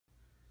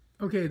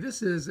Okay,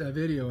 this is a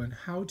video on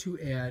how to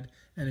add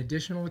an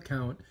additional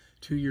account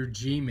to your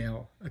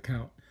Gmail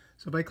account.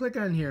 So if I click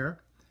on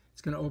here,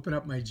 it's going to open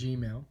up my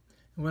Gmail.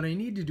 And what I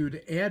need to do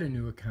to add a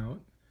new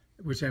account,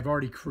 which I've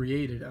already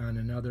created on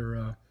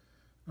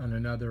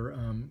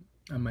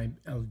my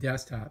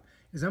desktop,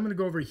 is I'm going to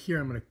go over here.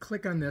 I'm going to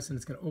click on this, and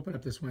it's going to open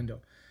up this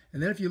window.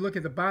 And then if you look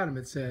at the bottom,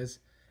 it says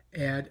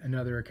Add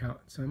Another Account.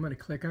 So I'm going to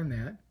click on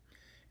that,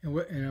 and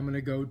I'm going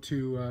to go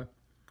to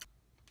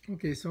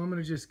okay. So I'm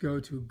going to just go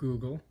to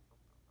Google.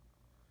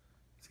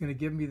 It's going to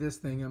give me this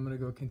thing. I'm going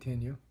to go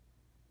continue.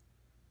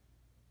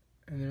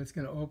 And then it's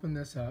going to open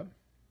this up,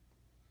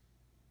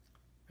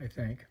 I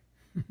think.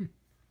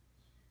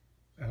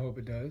 I hope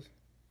it does.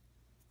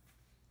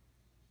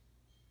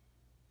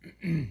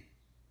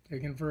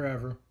 Taking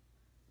forever.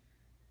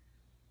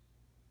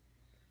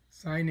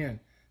 Sign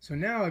in. So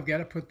now I've got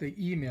to put the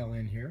email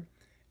in here.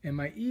 And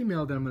my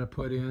email that I'm going to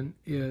put in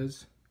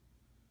is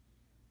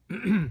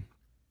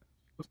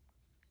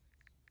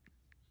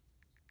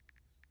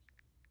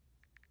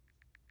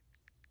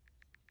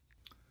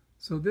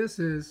so this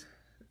is,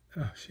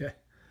 oh shit,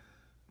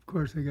 of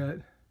course I got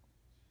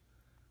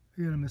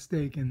a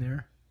mistake in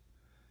there.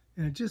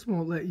 And it just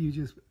won't let you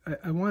just,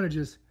 I want to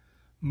just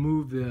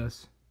move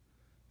this.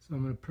 So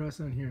I'm going to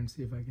press on here and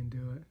see if I can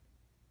do it.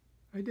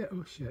 I did,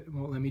 oh shit, it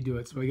won't let me do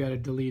it. So I got to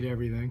delete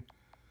everything.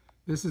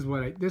 This is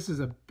this is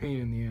a pain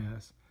in the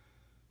ass.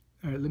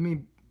 All right,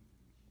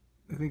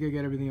 I think I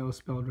got everything else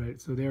spelled right.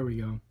 So there we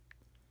go.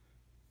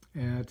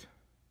 At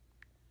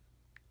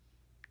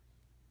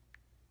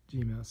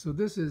Gmail. So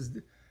this is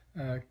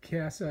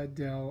Casa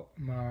del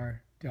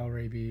Mar Del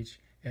Rey Beach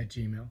at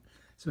Gmail.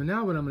 So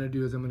now what I'm going to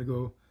do is I'm going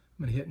to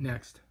hit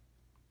next.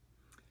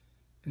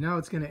 And now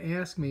it's going to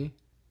ask me,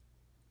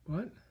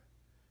 what?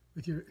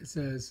 It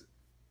says,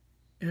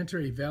 enter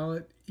a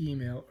valid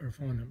email or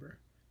phone number.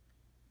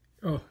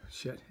 Oh,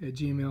 shit, at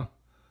Gmail.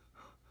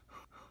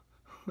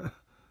 I'm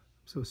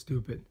so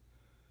stupid.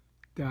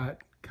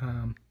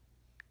 .com.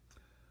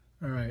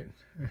 All right.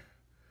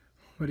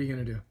 What are you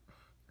going to do?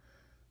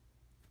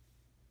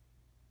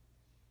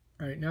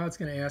 All right, now it's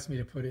going to ask me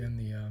to put in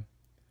the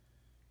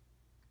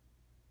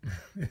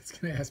it's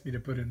going to ask me to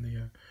put in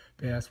the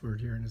password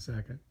here in a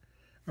second.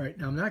 All right,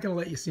 now I'm not going to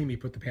let you see me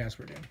put the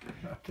password in.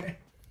 Okay.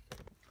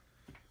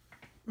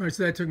 All right,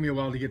 so that took me a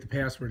while to get the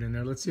password in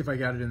there. Let's see if I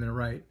got it in there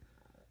right.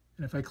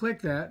 And if I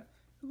click that,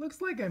 it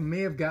looks like I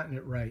may have gotten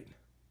it right.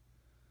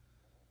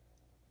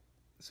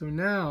 So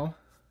now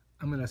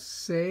I'm going to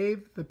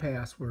save the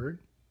password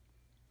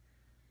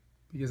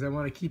because I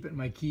want to keep it in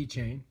my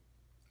keychain.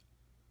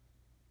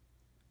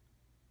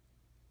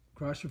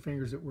 Cross your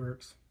fingers it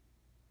works.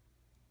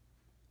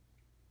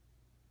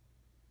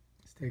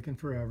 It's taking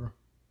forever.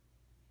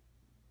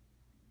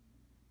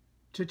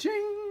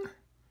 Cha-ching!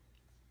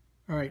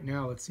 All right,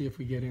 now let's see if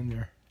we get in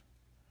there.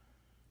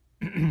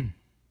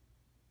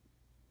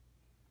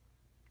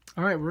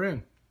 All right, we're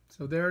in.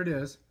 So there it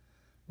is.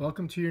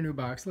 Welcome to your new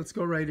box. Let's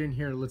go right in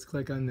here. Let's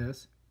click on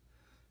this.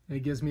 And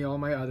it gives me all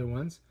my other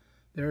ones.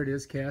 There it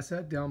is,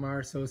 Casa del Mar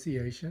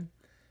Association.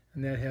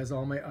 And that has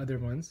all my other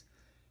ones.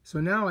 So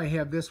now I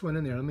have this one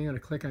in there. I'm going to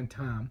click on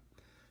Tom.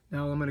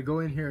 Now I'm going to go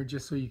in here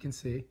just so you can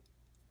see.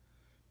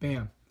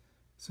 Bam.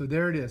 So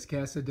there it is,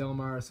 Casa del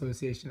Mar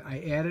Association. I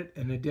added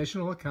an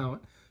additional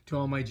account to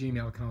all my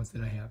Gmail accounts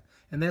that I have.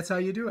 And that's how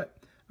you do it.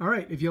 All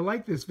right, if you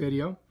like this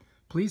video,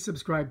 please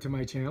subscribe to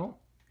my channel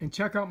and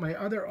check out my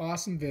other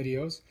awesome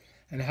videos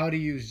on how to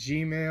use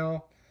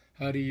Gmail,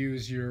 how to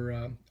use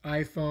your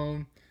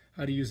iPhone,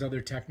 how to use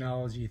other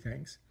technology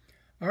things.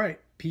 All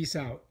right, peace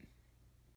out.